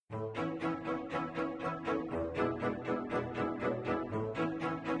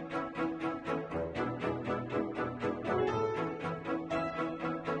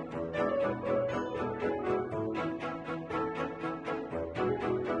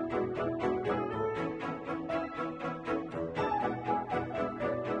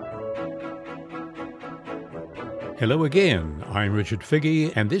Hello again. I'm Richard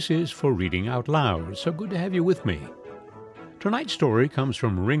Figge, and this is For Reading Out Loud. So good to have you with me. Tonight's story comes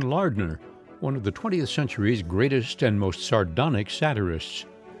from Ring Lardner, one of the 20th century's greatest and most sardonic satirists.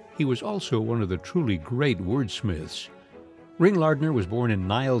 He was also one of the truly great wordsmiths. Ring Lardner was born in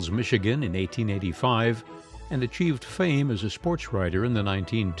Niles, Michigan in 1885 and achieved fame as a sports writer in the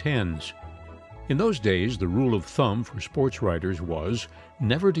 1910s. In those days, the rule of thumb for sports writers was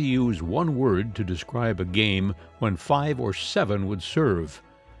never to use one word to describe a game when 5 or 7 would serve.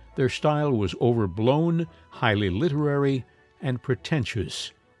 Their style was overblown, highly literary, and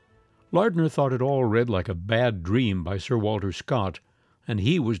pretentious. Lardner thought it all read like a bad dream by Sir Walter Scott, and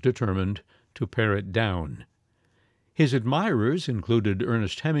he was determined to pare it down. His admirers included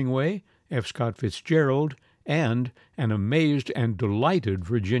Ernest Hemingway, F. Scott Fitzgerald, and an amazed and delighted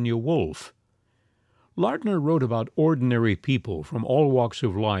Virginia Woolf. Lardner wrote about ordinary people from all walks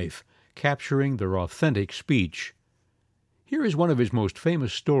of life, capturing their authentic speech. Here is one of his most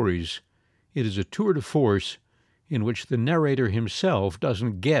famous stories. It is a tour de force in which the narrator himself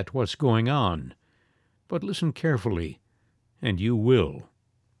doesn't get what's going on. But listen carefully, and you will.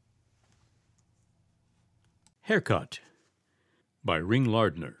 Haircut by Ring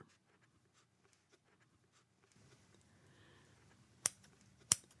Lardner.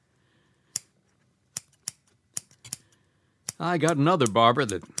 I got another barber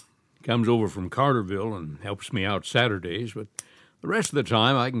that comes over from Carterville and helps me out Saturdays, but the rest of the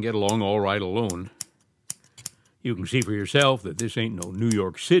time I can get along all right alone. You can see for yourself that this ain't no New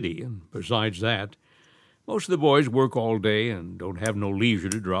York City, and besides that, most of the boys work all day and don't have no leisure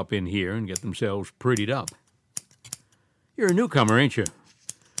to drop in here and get themselves prettied up. You're a newcomer, ain't you?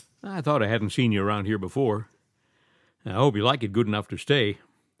 I thought I hadn't seen you around here before. I hope you like it good enough to stay.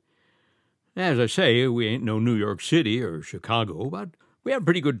 As I say, we ain't no New York City or Chicago, but we have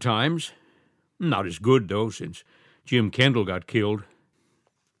pretty good times. Not as good, though, since Jim Kendall got killed.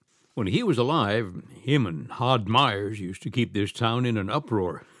 When he was alive, him and Hod Myers used to keep this town in an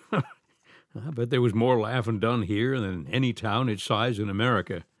uproar. I bet there was more laughing done here than any town its size in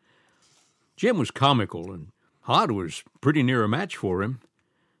America. Jim was comical, and Hod was pretty near a match for him.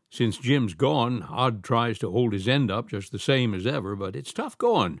 Since Jim's gone, Hod tries to hold his end up just the same as ever, but it's tough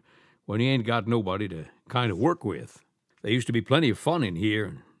going when he ain't got nobody to kind of work with. There used to be plenty of fun in here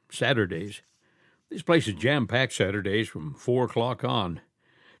on Saturdays. This place is jam-packed Saturdays from 4 o'clock on.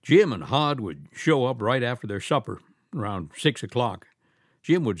 Jim and Hod would show up right after their supper, around 6 o'clock.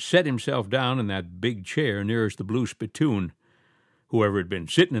 Jim would set himself down in that big chair nearest the blue spittoon. Whoever had been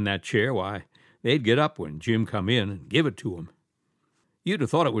sitting in that chair, why, they'd get up when Jim come in and give it to him. You'd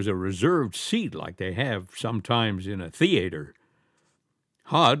have thought it was a reserved seat like they have sometimes in a theater.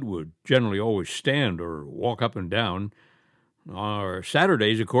 Hod would generally always stand or walk up and down. On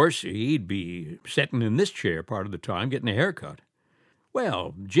Saturdays, of course, he'd be sitting in this chair part of the time getting a haircut.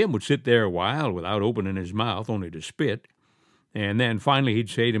 Well, Jim would sit there a while without opening his mouth, only to spit, and then finally he'd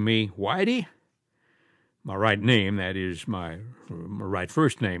say to me, "Whitey?" My right name, that is, my right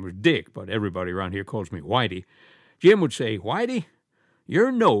first name was Dick, but everybody around here calls me Whitey. Jim would say, "Whitey,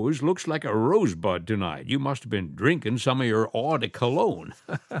 your nose looks like a rosebud tonight. You must have been drinking some of your eau de cologne."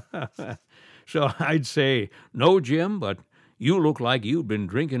 So I'd say, "No, Jim, but you look like you'd been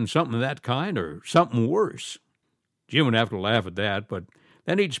drinking something of that kind or something worse." Jim would have to laugh at that, but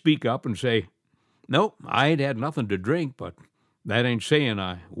then he'd speak up and say, "No, I ain't had nothing to drink, but that ain't saying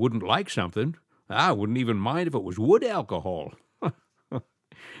I wouldn't like something. I wouldn't even mind if it was wood alcohol."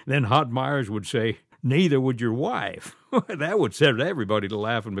 Then Hod Myers would say, "Neither would your wife." That would set everybody to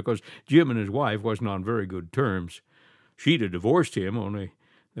laughing because Jim and his wife wasn't on very good terms. She'd have divorced him, only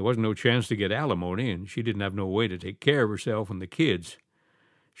there wasn't no chance to get alimony, and she didn't have no way to take care of herself and the kids.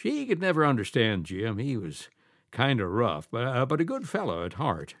 She could never understand Jim. He was kind of rough, but a good fellow at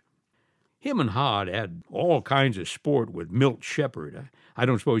heart. Him and Hod had all kinds of sport with Milt Shepard. I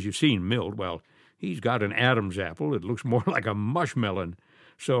don't suppose you've seen Milt. Well, he's got an Adam's apple. It looks more like a mushmelon.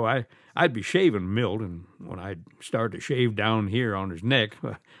 So I'd be shaving Milt, and when I'd start to shave down here on his neck,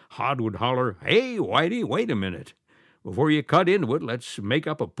 Hod would holler, "Hey, Whitey, wait a minute. Before you cut into it, let's make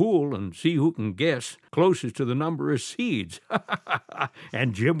up a pool and see who can guess closest to the number of seeds."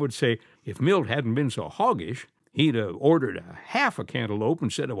 And Jim would say if Milt hadn't been so hoggish, he'd have ordered a half a cantaloupe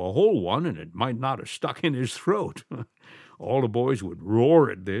instead of a whole one, and it might not have stuck in his throat. All the boys would roar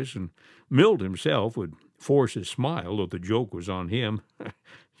at this, and Milt himself would force a smile, though the joke was on him.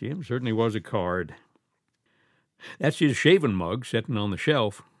 Jim certainly was a card. That's his shaving mug sitting on the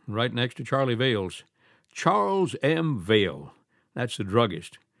shelf right next to Charlie Vale's. Charles M. Vale. That's the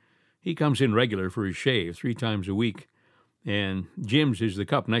druggist. He comes in regular for his shave 3 times a week, and Jim's is the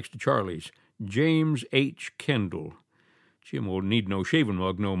cup next to Charlie's. James H. Kendall. Jim won't need no shaving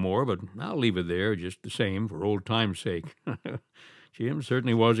mug no more, but I'll leave it there just the same for old time's sake. Jim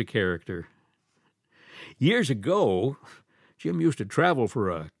certainly was a character. Years ago, Jim used to travel for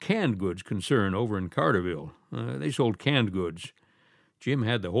a canned goods concern over in Carterville. They sold canned goods. Jim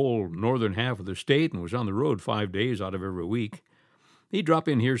had the whole northern half of the state and was on the road 5 days out of every week. He'd drop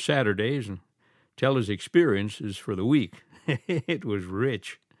in here Saturdays and tell his experiences for the week. It was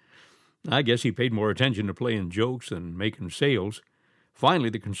rich. I guess he paid more attention to playing jokes than making sales. Finally,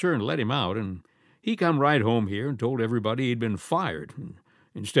 the concern let him out, and he come right home here and told everybody he'd been fired,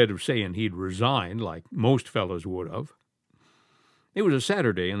 instead of saying he'd resigned like most fellows would have. It was a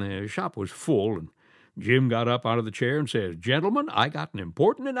Saturday, and the shop was full, and Jim got up out of the chair and says, "Gentlemen, I got an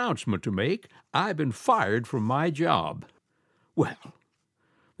important announcement to make. I've been fired from my job." Well,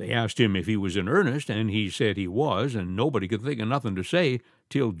 they asked him if he was in earnest, and he said he was, and nobody could think of nothing to say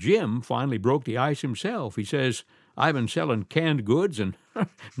till Jim finally broke the ice himself. He says, "I've been selling canned goods, and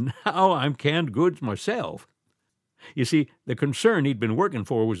now I'm canned goods myself." You see, the concern he'd been working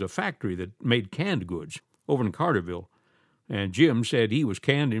for was a factory that made canned goods over in Carterville, and Jim said he was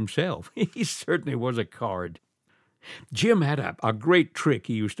canned himself. He certainly was a card. Jim had a great trick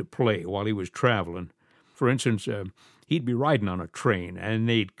he used to play while he was traveling. For instance, he'd be riding on a train, and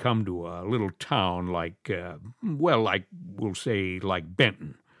they'd come to a little town like we'll say, like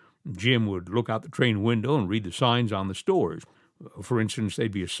Benton. Jim would look out the train window and read the signs on the stores. For instance,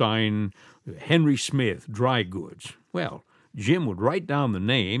 there'd be a sign, Henry Smith, Dry Goods. Well, Jim would write down the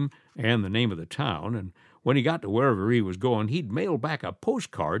name and the name of the town, and when he got to wherever he was going, he'd mail back a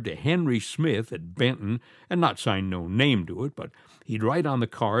postcard to Henry Smith at Benton, and not sign no name to it, but he'd write on the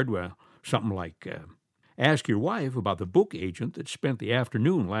card, something like, "Ask your wife about the book agent that spent the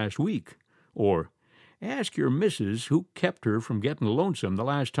afternoon last week," or "Ask your missus who kept her from getting lonesome the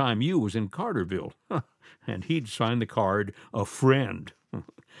last time you was in Carterville." And he'd sign the card, "A Friend."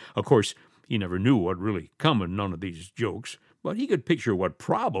 Of course, he never knew what really come in none of these jokes, but he could picture what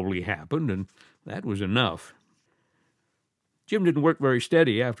probably happened, and that was enough. Jim didn't work very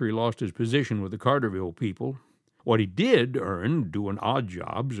steady after he lost his position with the Carterville people. What he did earn doing odd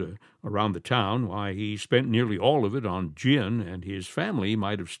jobs around the town, why, he spent nearly all of it on gin, and his family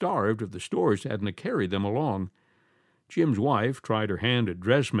might have starved if the stores hadn't carried them along. Jim's wife tried her hand at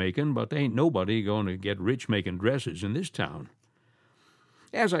dressmaking, but ain't nobody going to get rich making dresses in this town.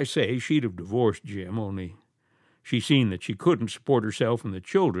 As I say, she'd have divorced Jim, only she seen that she couldn't support herself and the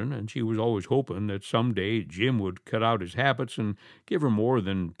children, and she was always hoping that some day Jim would cut out his habits and give her more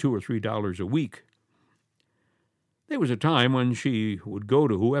than $2 or $3 a week. There was a time when she would go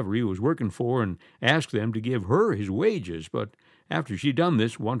to whoever he was working for and ask them to give her his wages, but after she'd done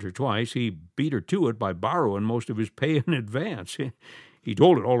this once or twice, he beat her to it by borrowing most of his pay in advance. He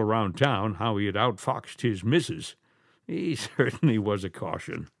told it all around town how he had outfoxed his missus. He certainly was a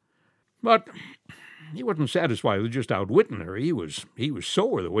caution. But he wasn't satisfied with just outwitting her. He was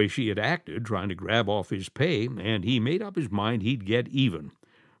sore the way she had acted, trying to grab off his pay, and he made up his mind he'd get even.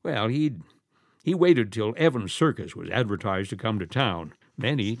 Well, he waited till Evans Circus was advertised to come to town.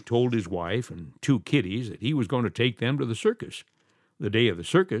 Then he told his wife and 2 kiddies that he was going to take them to the circus. The day of the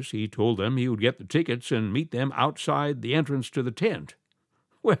circus, he told them he would get the tickets and meet them outside the entrance to the tent.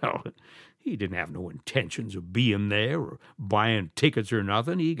 Well, he didn't have no intentions of being there or buying tickets or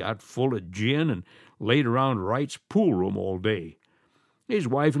nothing. He got full of gin and laid around Wright's pool room all day. His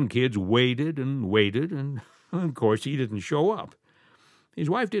wife and kids waited, and of course he didn't show up. His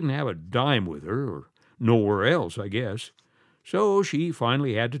wife didn't have a dime with her, or nowhere else, I guess. So she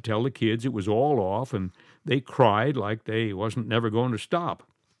finally had to tell the kids it was all off, and they cried like they wasn't never going to stop.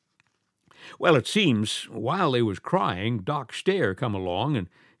 Well, it seems, while they was crying, Doc Stair come along, and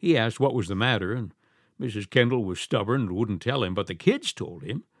he asked what was the matter, and Mrs. Kendall was stubborn and wouldn't tell him, but the kids told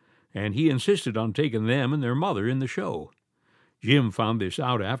him, and he insisted on taking them and their mother in the show. Jim found this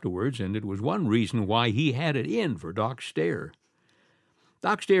out afterwards, and it was one reason why he had it in for Doc Stair.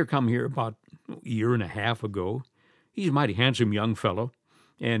 Doc Stair come here about a year and a half ago. He's a mighty handsome young fellow,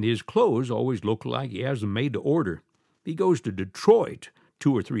 and his clothes always look like he has them made to order. He goes to Detroit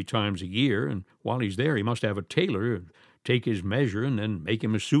 2 or 3 times a year, and while he's there he must have a tailor take his measure and then make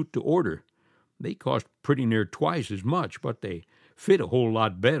him a suit to order. They cost pretty near twice as much, but they fit a whole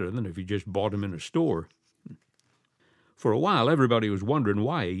lot better than if you just bought them in a store. For a while everybody was wondering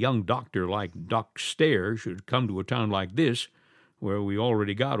why a young doctor like Doc Stair should come to a town like this, where we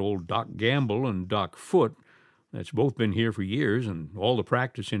already got old Doc Gamble and Doc Foote, that's both been here for years, and all the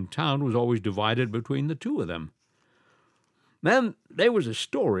practice in town was always divided between the 2 of them. Then there was a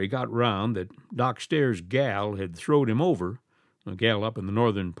story got round that Doc Stair's gal had throwed him over, a gal up in the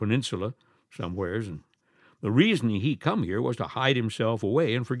northern peninsula, somewheres, and the reason he come here was to hide himself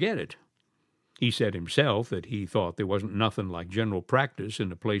away and forget it. He said himself that he thought there wasn't nothing like general practice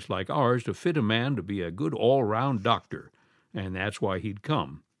in a place like ours to fit a man to be a good all-round doctor, and that's why he'd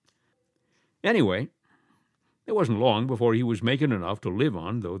come. Anyway, it wasn't long before he was making enough to live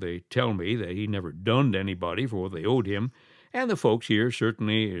on, though they tell me that he never dunned anybody for what they owed him, and the folks here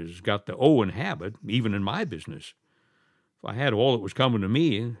certainly has got the owing habit, even in my business. If I had all that was coming to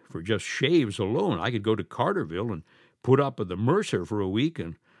me for just shaves alone, I could go to Carterville and put up at the Mercer for a week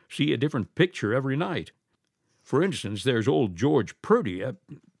and see a different picture every night. For instance, there's old George Purdy,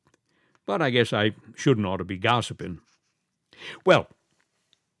 but I guess I shouldn't ought to be gossiping. Well,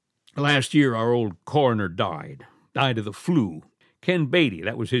 last year our old coroner died of the flu. Ken Beatty,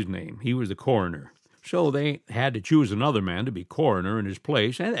 that was his name. He was the coroner. So they had to choose another man to be coroner in his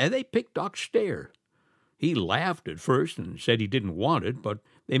place, and they picked Doc Stair. He laughed at first and said he didn't want it, but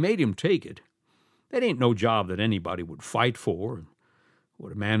they made him take it. That ain't no job that anybody would fight for.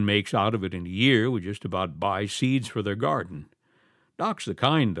 What a man makes out of it in a year would just about buy seeds for their garden. Doc's the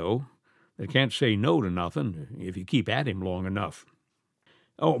kind, though, that can't say no to nothing if you keep at him long enough.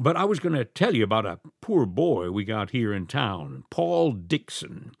 Oh, but I was going to tell you about a poor boy we got here in town, Paul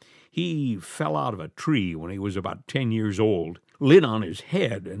Dixon. He fell out of a tree when he was about 10 years old, lit on his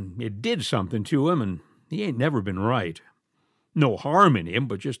head, and it did something to him, and he ain't never been right. No harm in him,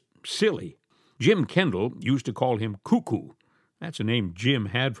 but just silly. Jim Kendall used to call him Cuckoo. That's a name Jim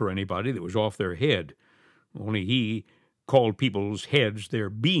had for anybody that was off their head. Only he called people's heads their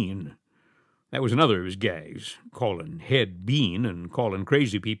bean. That was another of his gags, calling head bean and calling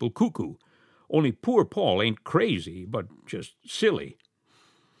crazy people cuckoo. Only poor Paul ain't crazy, but just silly.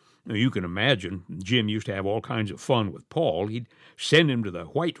 Now, you can imagine, Jim used to have all kinds of fun with Paul. He'd send him to the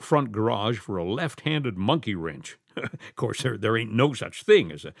white front garage for a left-handed monkey wrench. Of course, there ain't no such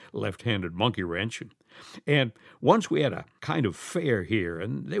thing as a left-handed monkey wrench. And once we had a kind of fair here,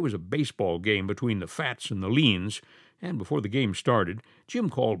 and there was a baseball game between the Fats and the Leans, and before the game started, Jim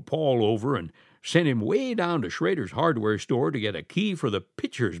called Paul over and sent him way down to Schrader's hardware store to get a key for the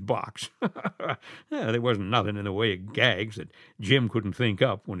pitcher's box. There wasn't nothing in the way of gags that Jim couldn't think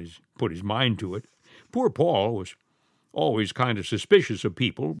up when he put his mind to it. Poor Paul was always kind of suspicious of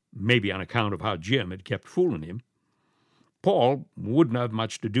people, maybe on account of how Jim had kept fooling him. Paul wouldn't have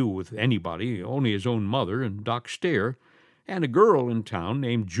much to do with anybody, only his own mother and Doc Stair, and a girl in town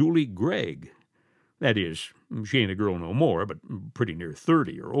named Julie Gregg. That is, she ain't a girl no more, but pretty near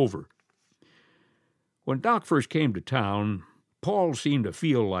 30 or over. When Doc first came to town, Paul seemed to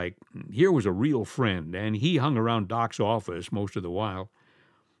feel like here was a real friend, and he hung around Doc's office most of the while.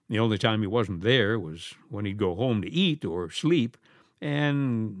 The only time he wasn't there was when he'd go home to eat or sleep,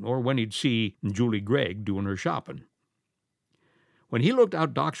 or when he'd see Julie Gregg doing her shopping. When he looked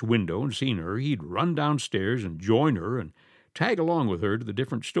out Doc's window and seen her, he'd run downstairs and join her and tag along with her to the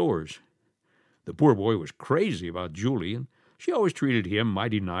different stores. The poor boy was crazy about Julie, and she always treated him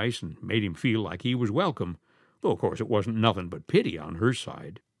mighty nice and made him feel like he was welcome, though of course it wasn't nothing but pity on her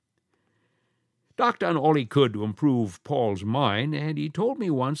side. Doc done all he could to improve Paul's mind, and he told me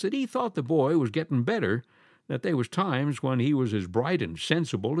once that he thought the boy was getting better, that there was times when he was as bright and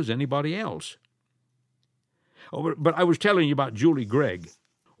sensible as anybody else. Oh, but I was telling you about Julie Gregg.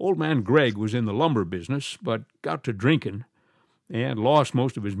 Old man Gregg was in the lumber business, but got to drinking and lost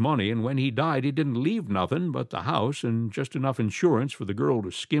most of his money, and when he died he didn't leave nothing but the house and just enough insurance for the girl to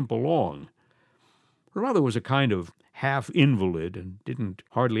skimp along. Her mother was a kind of half-invalid and didn't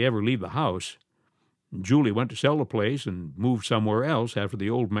hardly ever leave the house. Julie went to sell the place and moved somewhere else after the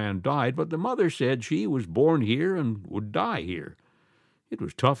old man died, but the mother said she was born here and would die here. It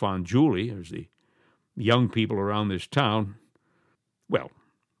was tough on Julie, as the young people around this town, well,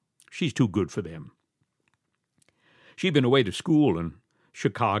 she's too good for them. She'd been away to school in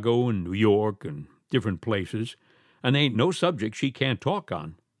Chicago and New York and different places, and there ain't no subject she can't talk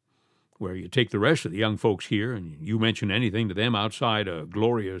on. Where you take the rest of the young folks here, and you mention anything to them outside of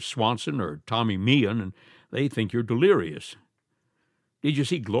Gloria Swanson or Tommy Meehan, and they think you're delirious. Did you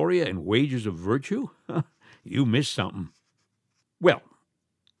see Gloria in Wages of Virtue? You missed something. Well,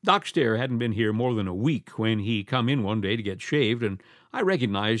 Doc Stair hadn't been here more than a week when he come in one day to get shaved, and I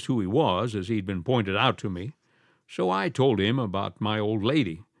recognized who he was as he'd been pointed out to me. So I told him about my old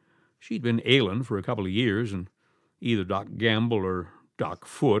lady. She'd been ailing for a couple of years, and either Doc Gamble or Doc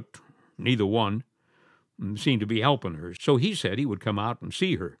Foote, neither one, seemed to be helping her. So he said he would come out and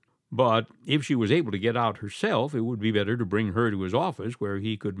see her. But if she was able to get out herself, it would be better to bring her to his office where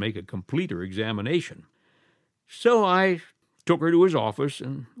he could make a completer examination. So I took her to his office,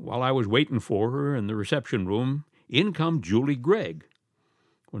 and while I was waiting for her in the reception room, in come Julie Gregg.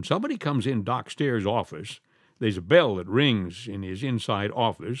 When somebody comes in Doc Stairs' office, there's a bell that rings in his inside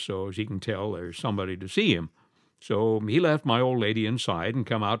office so as he can tell there's somebody to see him. So he left my old lady inside and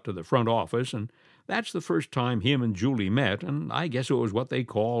come out to the front office, and that's the first time him and Julie met, and I guess it was what they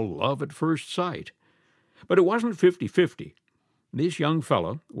call love at first sight. But it wasn't 50-50. This young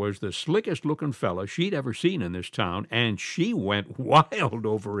fella was the slickest-looking fella she'd ever seen in this town, and she went wild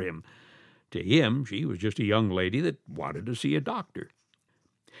over him. To him, she was just a young lady that wanted to see a doctor.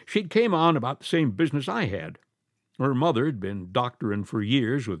 She'd came on about the same business I had. Her mother had been doctoring for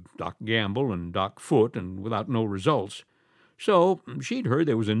years with Doc Gamble and Doc Foote, and without no results. So she'd heard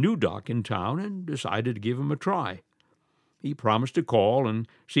there was a new doc in town and decided to give him a try. He promised to call and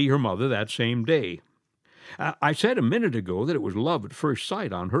see her mother that same day. I said a minute ago that it was love at first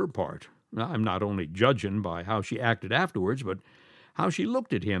sight on her part. I'm not only judging by how she acted afterwards, but how she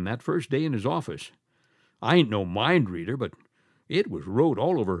looked at him that first day in his office. I ain't no mind reader, but it was wrote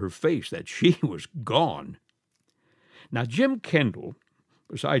all over her face that she was gone. Now, Jim Kendall,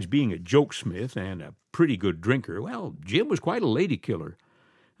 besides being a jokesmith and a pretty good drinker, well, Jim was quite a lady killer.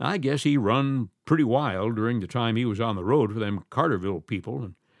 I guess he run pretty wild during the time he was on the road for them Carterville people,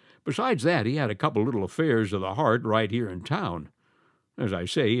 and besides that, he had a couple little affairs of the heart right here in town. As I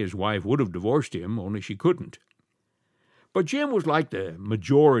say, his wife would have divorced him, only she couldn't. But Jim was like the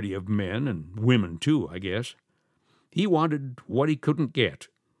majority of men, and women too, I guess. He wanted what he couldn't get.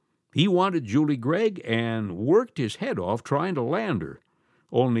 He wanted Julie Gregg and worked his head off trying to land her,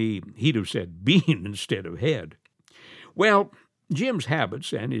 only he'd have said bean instead of head. Well, Jim's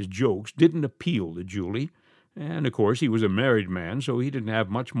habits and his jokes didn't appeal to Julie, and of course he was a married man, so he didn't have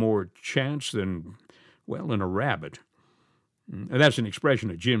much more chance than a rabbit. And that's an expression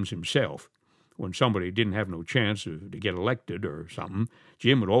of Jim's himself. When somebody didn't have no chance to get elected or something,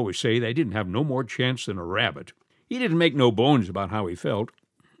 Jim would always say they didn't have no more chance than a rabbit. He didn't make no bones about how he felt.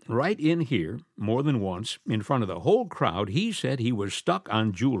 Right in here, more than once, in front of the whole crowd, he said he was stuck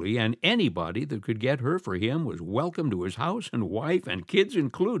on Julie, and anybody that could get her for him was welcome to his house and wife and kids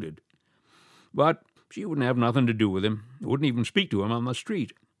included. But she wouldn't have nothing to do with him, wouldn't even speak to him on the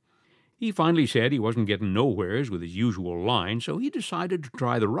street. He finally said he wasn't getting nowheres with his usual line, so he decided to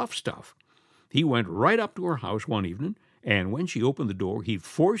try the rough stuff. He went right up to her house one evening, and when she opened the door, he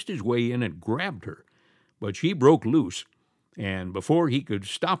forced his way in and grabbed her. But she broke loose, and before he could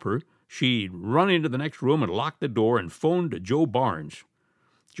stop her, she'd run into the next room and locked the door and phoned to Joe Barnes.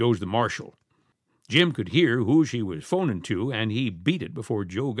 Joe's the marshal. Jim could hear who she was phoning to, and he beat it before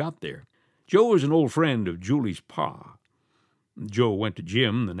Joe got there. Joe was an old friend of Julie's pa. Joe went to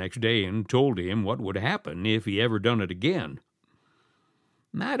Jim the next day and told him what would happen if he ever done it again.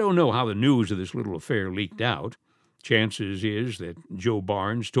 I don't know how the news of this little affair leaked out. Chances is that Joe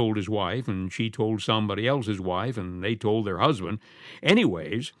Barnes told his wife, and she told somebody else's wife, and they told their husband.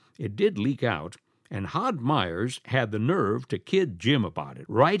 Anyways, it did leak out, and Hod Myers had the nerve to kid Jim about it,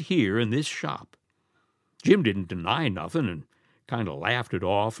 right here in this shop. Jim didn't deny nothing, and kind of laughed it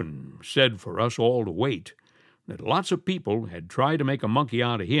off and said for us all to wait, that lots of people had tried to make a monkey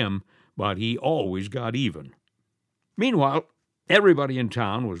out of him, but he always got even. Meanwhile, everybody in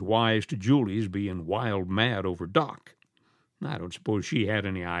town was wise to Julie's being wild mad over Doc. I don't suppose she had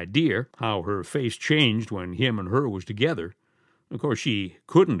any idea how her face changed when him and her was together. Of course, she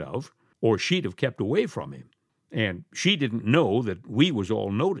couldn't have, or she'd have kept away from him. And she didn't know that we was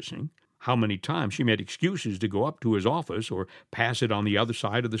all noticing how many times she made excuses to go up to his office or pass it on the other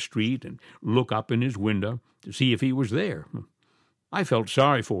side of the street and look up in his window to see if he was there. I felt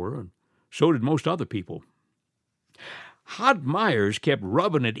sorry for her, and so did most other people. Hod Myers kept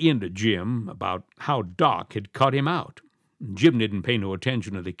rubbing it into Jim about how Doc had cut him out. Jim didn't pay no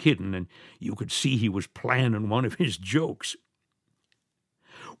attention to the kiddin', and you could see he was planning one of his jokes.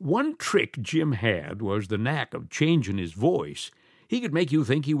 One trick Jim had was the knack of changing his voice. He could make you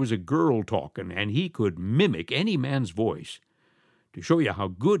think he was a girl talking, and he could mimic any man's voice. To show you how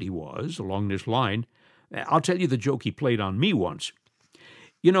good he was along this line, I'll tell you the joke he played on me once.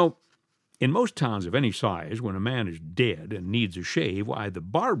 You know, in most towns of any size, when a man is dead and needs a shave, why, the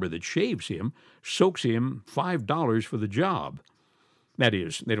barber that shaves him soaks him $5 for the job. That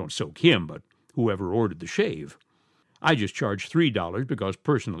is, they don't soak him, but whoever ordered the shave. I just charge $3 because,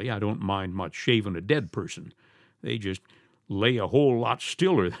 personally, I don't mind much shaving a dead person. They just lay a whole lot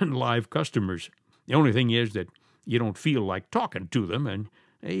stiller than live customers. The only thing is that you don't feel like talking to them, and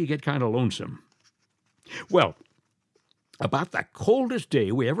you get kind of lonesome. Well, about the coldest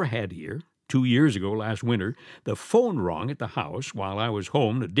day we ever had here, 2 years ago last winter, the phone rang at the house while I was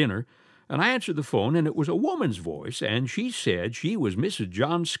home to dinner, and I answered the phone, and it was a woman's voice, and she said she was Mrs.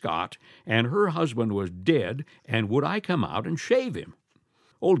 John Scott, and her husband was dead, and would I come out and shave him?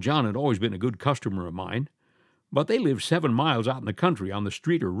 Old John had always been a good customer of mine, but they lived 7 miles out in the country on the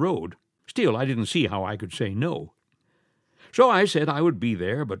street or road. Still, I didn't see how I could say no. So I said I would be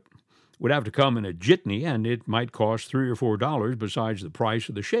there, but would have to come in a jitney, and it might cost $3 or $4 besides the price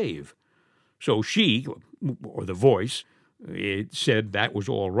of the shave. So she, or the voice, it said that was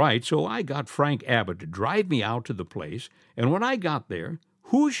all right, so I got Frank Abbott to drive me out to the place, and when I got there,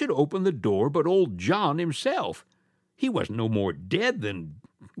 who should open the door but old John himself? He wasn't no more dead than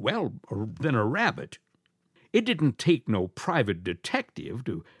a rabbit. It didn't take no private detective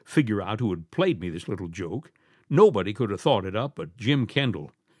to figure out who had played me this little joke. Nobody could have thought it up but Jim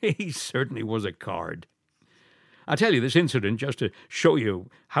Kendall. He certainly was a card. I'll tell you this incident just to show you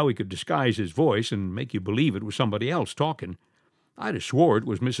how he could disguise his voice and make you believe it was somebody else talking. I'd have swore it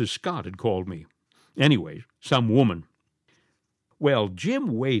was Mrs. Scott had called me. Anyway, some woman. Well,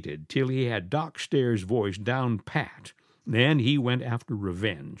 Jim waited till he had Doc Stair's voice down pat. Then he went after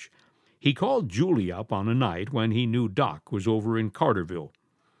revenge. He called Julie up on a night when he knew Doc was over in Carterville.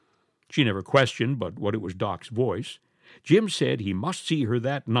 She never questioned but what it was Doc's voice. Jim said he must see her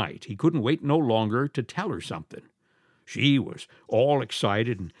that night. He couldn't wait no longer to tell her something. She was all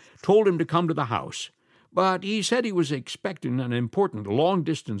excited and told him to come to the house. But he said he was expecting an important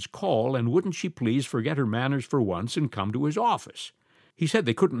long-distance call, and wouldn't she please forget her manners for once and come to his office. He said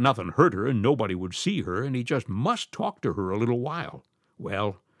they couldn't nothing hurt her and nobody would see her, and he just must talk to her a little while.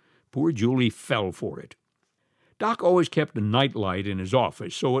 Well, poor Julie fell for it. Doc always kept a night light in his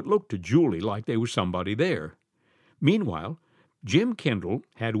office, so it looked to Julie like there was somebody there. Meanwhile, Jim Kendall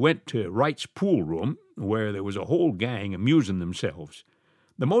had went to Wright's pool room, where there was a whole gang amusing themselves.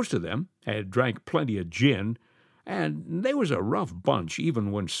 The most of them had drank plenty of gin, and they was a rough bunch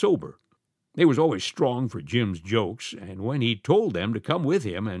even when sober. They was always strong for Jim's jokes, and when he told them to come with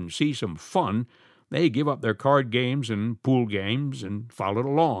him and see some fun, they give up their card games and pool games and followed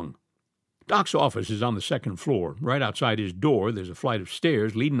along. Doc's office is on the second floor. Right outside his door, there's a flight of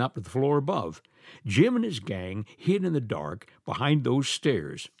stairs leading up to the floor above. Jim and his gang hid in the dark behind those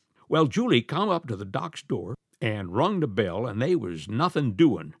stairs. Well, Julie come up to the Doc's door and rung the bell, and they was nothing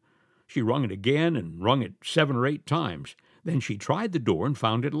doing. She rung it again and rung it 7 or 8 times. Then she tried the door and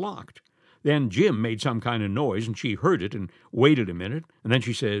found it locked. Then Jim made some kind of noise, and she heard it and waited a minute, and then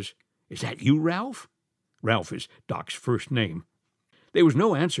she says, "Is that you, Ralph?" Ralph is Doc's first name. There was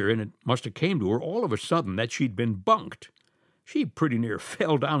no answer, and it must have came to her all of a sudden that she'd been bunked. She pretty near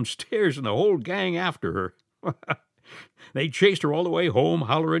fell downstairs, and the whole gang after her. They chased her all the way home,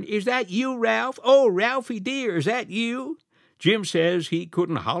 hollering, "Is that you, Ralph? Oh, Ralphie dear, is that you?" Jim says he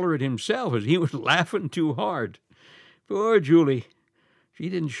couldn't holler it himself as he was laughing too hard. Poor Julie. She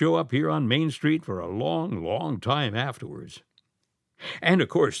didn't show up here on Main Street for a long, long time afterwards. And, of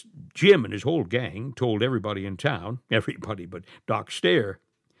course, Jim and his whole gang told everybody in town, everybody but Doc Stair.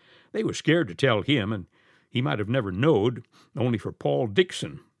 They was scared to tell him, and he might have never knowed, only for Paul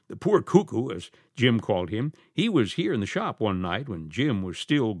Dixon. The poor cuckoo, as Jim called him, he was here in the shop one night when Jim was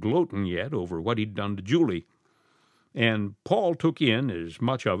still gloating yet over what he'd done to Julie. And Paul took in as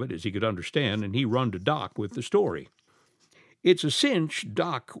much of it as he could understand, and he run to Doc with the story. It's a cinch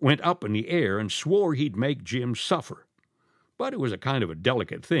Doc went up in the air and swore he'd make Jim suffer. But it was a kind of a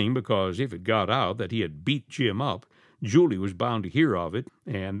delicate thing, because if it got out that he had beat Jim up, Julie was bound to hear of it,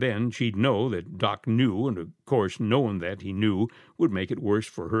 and then she'd know that Doc knew, and of course knowing that he knew would make it worse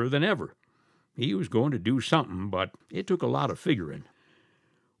for her than ever. He was going to do something, but it took a lot of figuring.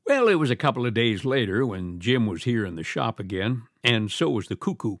 Well, it was a couple of days later when Jim was here in the shop again, and so was the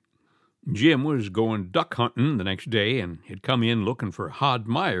cuckoo. Jim was going duck hunting the next day and had come in looking for Hod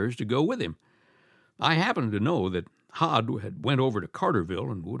Myers to go with him. I happened to know that Hod had went over to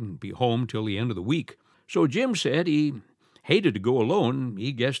Carterville and wouldn't be home till the end of the week. So Jim said he hated to go alone.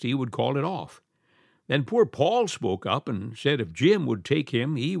 He guessed he would call it off. Then poor Paul spoke up and said if Jim would take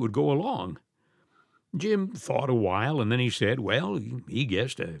him, he would go along. Jim thought a while, and then he said, well, he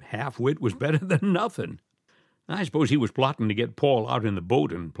guessed a half-wit was better than nothing. I suppose he was plotting to get Paul out in the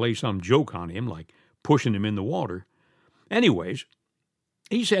boat and play some joke on him, like pushing him in the water. Anyways,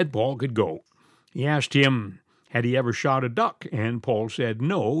 he said Paul could go. He asked him, had he ever shot a duck? And Paul said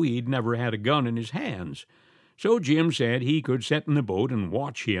no, he'd never had a gun in his hands. So Jim said he could sit in the boat and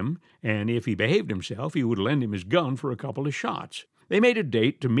watch him, and if he behaved himself, he would lend him his gun for a couple of shots. They made a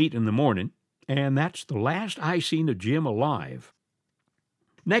date to meet in the morning, and that's the last I seen of Jim alive.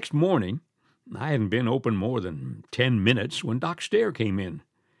 Next morning, I hadn't been open more than 10 minutes when Doc Stair came in.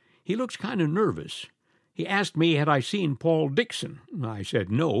 He looks kind of nervous. He asked me had I seen Paul Dixon. I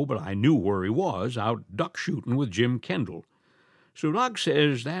said no, but I knew where he was, out duck shooting with Jim Kendall. So Doc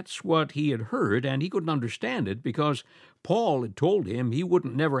says that's what he had heard, and he couldn't understand it because Paul had told him he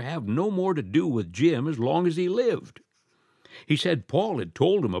wouldn't never have no more to do with Jim as long as he lived. He said Paul had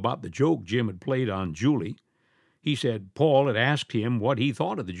told him about the joke Jim had played on Julie. He said Paul had asked him what he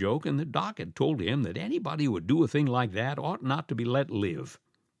thought of the joke, and the Doc had told him that anybody who would do a thing like that ought not to be let live.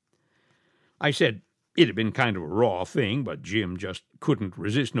 I said it had been kind of a raw thing, but Jim just couldn't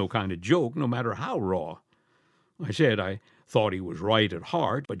resist no kind of joke, no matter how raw. I said I thought he was right at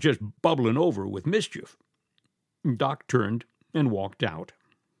heart, but just bubbling over with mischief. Doc turned and walked out.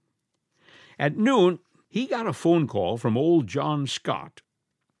 At noon, he got a phone call from old John Scott.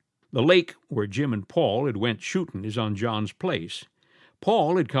 The lake where Jim and Paul had went shooting is on John's place.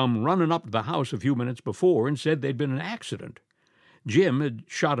 Paul had come running up to the house a few minutes before and said there'd been an accident. Jim had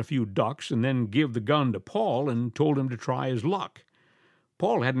shot a few ducks and then give the gun to Paul and told him to try his luck.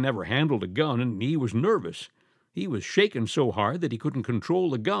 Paul hadn't ever handled a gun, and he was nervous. He was shaking so hard that he couldn't control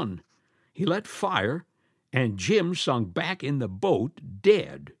the gun. He let fire, and Jim sunk back in the boat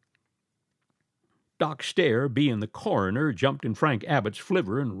dead. Doc Stair, being the coroner, jumped in Frank Abbott's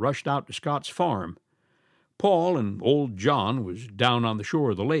flivver and rushed out to Scott's farm. Paul and old John was down on the shore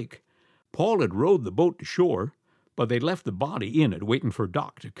of the lake. Paul had rowed the boat to shore, but they'd left the body in it waiting for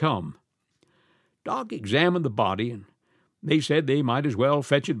Doc to come. Doc examined the body, and they said they might as well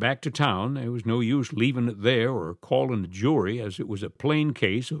fetch it back to town. There was no use leaving it there or calling the jury, as it was a plain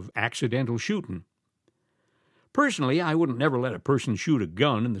case of accidental shooting. Personally, I wouldn't never let a person shoot a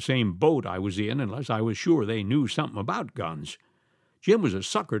gun in the same boat I was in unless I was sure they knew something about guns. Jim was a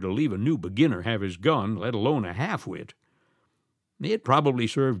sucker to leave a new beginner have his gun, let alone a half-wit. It probably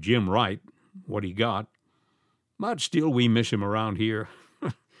served Jim right, what he got. But still we miss him around here.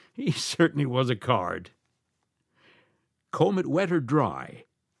 He certainly was a card. Comb it wet or dry.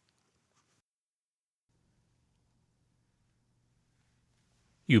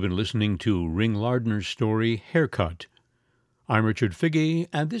 You've been listening to Ring Lardner's story, Haircut. I'm Richard Figge,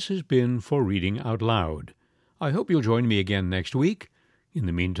 and this has been For Reading Out Loud. I hope you'll join me again next week. In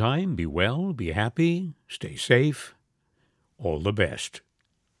the meantime, be well, be happy, stay safe. All the best.